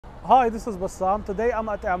Hi, this is Bessam. Today I'm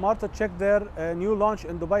at Emaar to check their new launch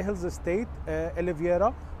in Dubai Hills Estate,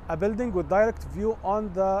 Elvira, a building with direct view on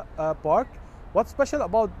the park. What's special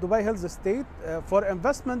about Dubai Hills Estate? For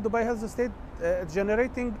investment, Dubai Hills Estate is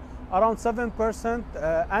generating around 7%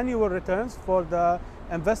 annual returns for the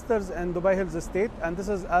investors in Dubai Hills Estate, and this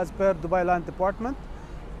is as per Dubai Land Department.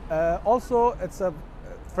 Also, it's a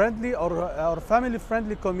friendly or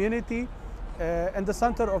family-friendly community in the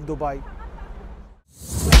center of Dubai.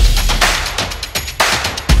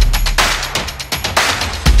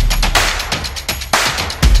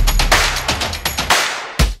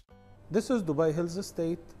 This is Dubai Hills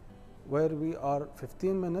Estate, where we are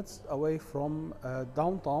 15 minutes away from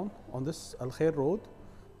downtown on this Al Khair Road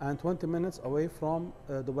and 20 minutes away from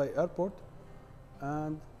Dubai Airport.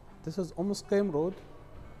 And this is Musqaim Road,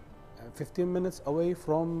 15 minutes away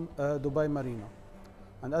from Dubai Marina.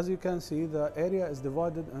 And as you can see, the area is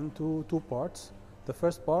divided into two parts. The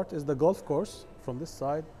first part is the golf course from this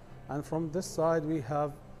side, and from this side we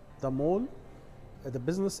have the mall, the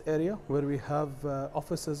business area where we have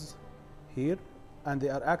offices here, and they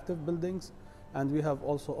are active buildings, and we have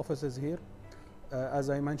also offices here. As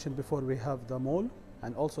I mentioned before, we have the mall,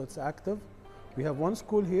 and also it's active. We have one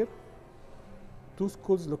school here, two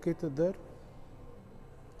schools located there,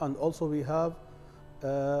 and also we have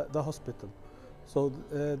the hospital. So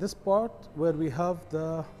this part where we have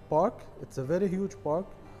the park, it's a very huge park,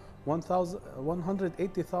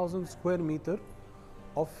 180,000 square meter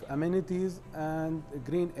of amenities and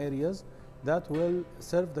green areas that will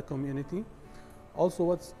serve the community. Also,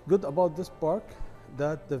 what's good about this park,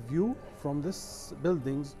 that the view from these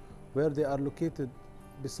buildings where they are located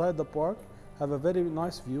beside the park have a very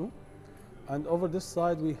nice view. And over this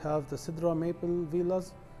side we have the Sidra Maple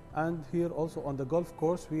Villas, and here also on the golf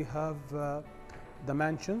course we have the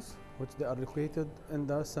mansions, which they are located in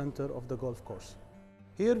the center of the golf course.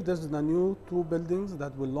 Here there's the new two buildings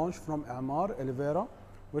that will launch from Emaar, Elvira,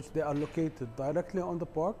 which they are located directly on the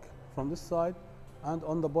park from this side and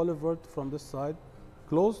on the boulevard from this side,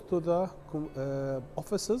 close to the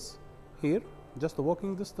offices here, just a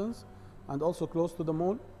walking distance, and also close to the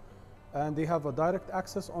mall. And they have a direct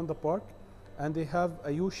access on the park, and they have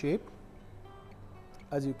a U shape,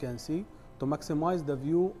 as you can see, to maximize the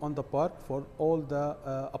view on the park for all the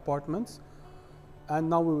apartments. And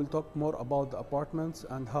now we will talk more about the apartments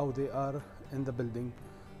and how they are in the building.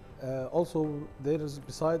 Also, there is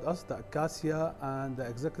beside us the Acacia and the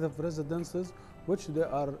executive residences, which they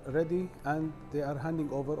are ready and they are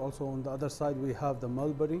handing over. Also on the other side we have the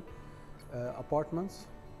Mulberry apartments.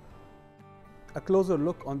 A closer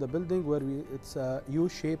look on the building, where it's a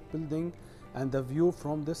U-shaped building, and the view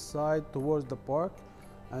from this side towards the park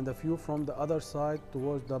and the view from the other side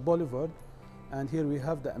towards the boulevard. And here we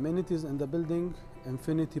have the amenities in the building: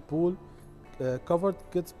 infinity pool, covered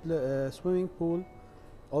kids swimming pool,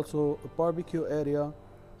 also a barbecue area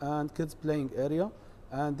and kids playing area.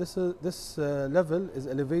 And this level is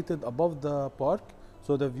elevated above the park,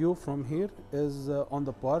 so the view from here is on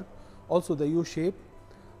the park. Also, the U shape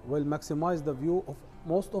will maximize the view of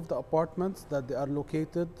most of the apartments that they are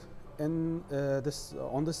located in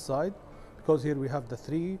on this side, because here we have the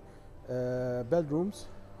three bedrooms,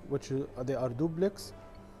 which they are duplex,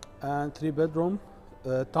 and 3-bedroom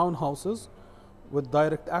townhouses with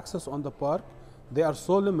direct access on the park. They are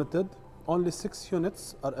so limited, only 6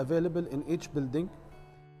 units are available in each building.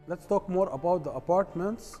 Let's talk more about the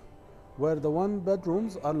apartments, where the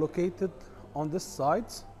 1-bedrooms are located on this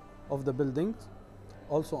side of the buildings,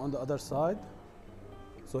 also on the other side.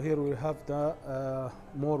 So here we have the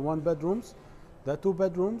more 1-bedrooms. The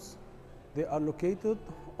 2-bedrooms, they are located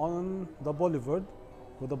on the boulevard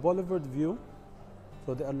with a boulevard view.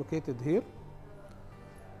 So they are located here.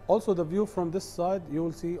 Also, the view from this side, you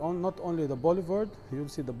will see not only the boulevard, you will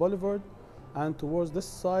see the boulevard, and towards this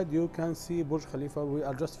side you can see Burj Khalifa. We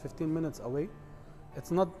are just 15 minutes away.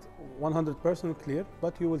 It's not 100% clear,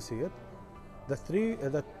 but you will see it.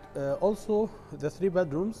 Also the 3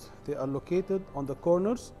 bedrooms, they are located on the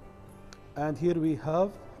corners, and here we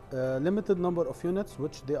have a limited number of units,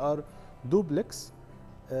 which they are duplex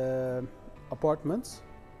apartments,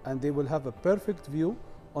 and they will have a perfect view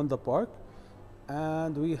on the park.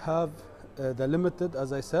 And we have the limited,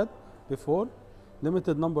 as I said before,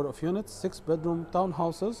 limited number of units, 6-bedroom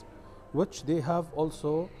townhouses, which they have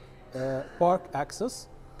also park access.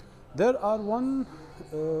 There are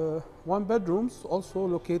 1-bedrooms also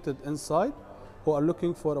located inside, who are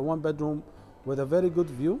looking for a 1-bedroom with a very good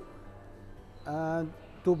view, and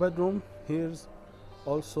 2-bedroom here's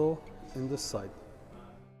also in this side.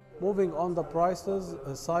 Moving on the prices,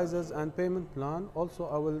 sizes and payment plan. Also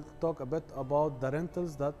I will talk a bit about the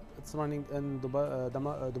rentals that it's running in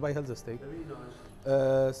Dubai Hills Estate.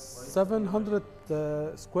 700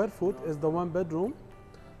 square foot is the 1 bedroom,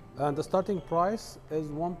 and the starting price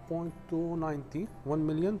is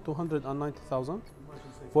 1,290,000.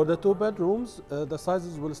 For the 2 bedrooms, the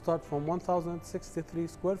sizes will start from 1,063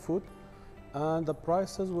 square foot, and the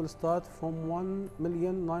prices will start from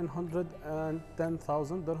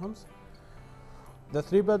 1,910,000 dirhams. The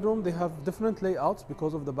 3 bedroom, they have different layouts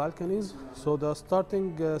because of the balconies. So the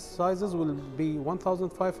starting sizes will be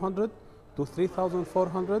 1,500 to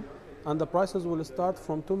 3,400, and the prices will start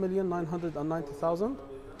from 2,990,000.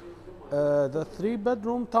 The 3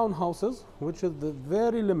 bedroom townhouses, which is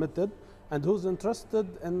very limited, and who's interested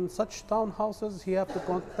in such townhouses, he have to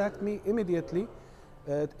contact me immediately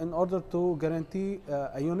in order to guarantee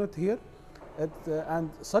a unit here.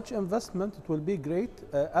 And such investment, it will be great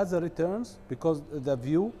as a returns, because the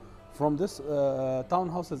view from this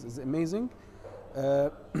townhouses is amazing.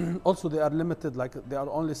 Also they are limited, like there are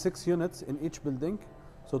only 6 units in each building,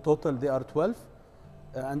 so total they are 12,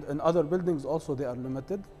 and in other buildings also they are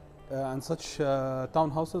limited, and such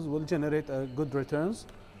townhouses will generate good returns.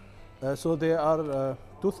 So they are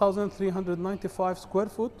 2,395 square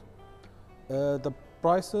foot. The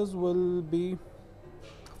prices will be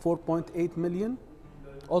 4.8 million.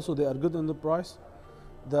 Also they are good in the price.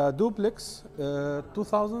 The duplex,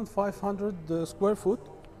 2,500 square foot,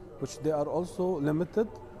 which they are also limited.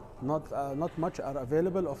 Not much are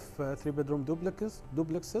available of 3 bedroom duplexes,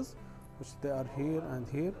 which they are here and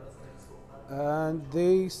here. And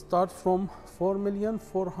they start from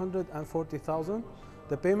 4,440,000.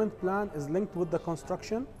 The payment plan is linked with the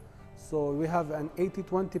construction. So we have an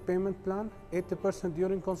 80-20 payment plan, 80%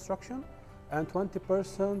 during construction and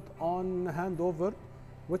 20% on handover,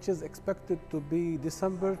 which is expected to be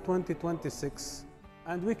December 2026.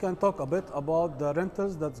 And we can talk a bit about the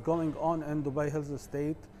rentals that's going on in Dubai Hills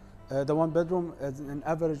Estate. The 1 bedroom, in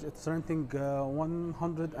average, it's renting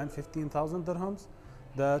 115,000 dirhams.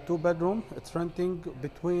 The 2 bedroom, it's renting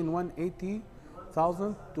between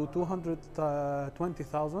 180,000 to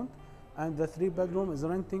 220,000. And the 3 bedroom is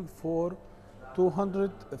renting for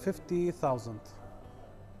 250,000.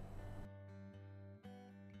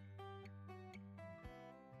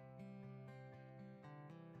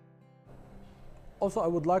 Also, I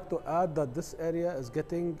would like to add that this area is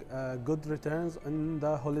getting good returns in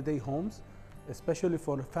the holiday homes, especially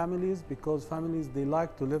for families, because families, they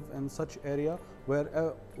like to live in such area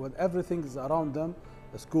where everything is around them,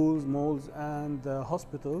 schools, malls and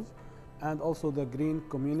hospitals, and also the green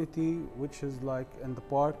community, which is like in the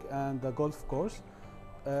park and the golf course.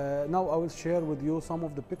 Now I will share with you some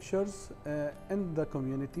of the pictures in the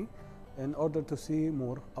community in order to see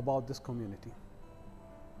more about this community.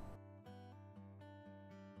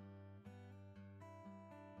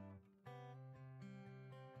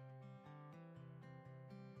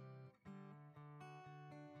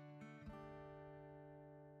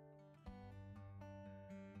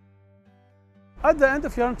 At the end,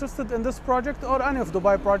 if you're interested in this project or any of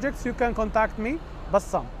Dubai projects, you can contact me,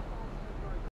 Bessam.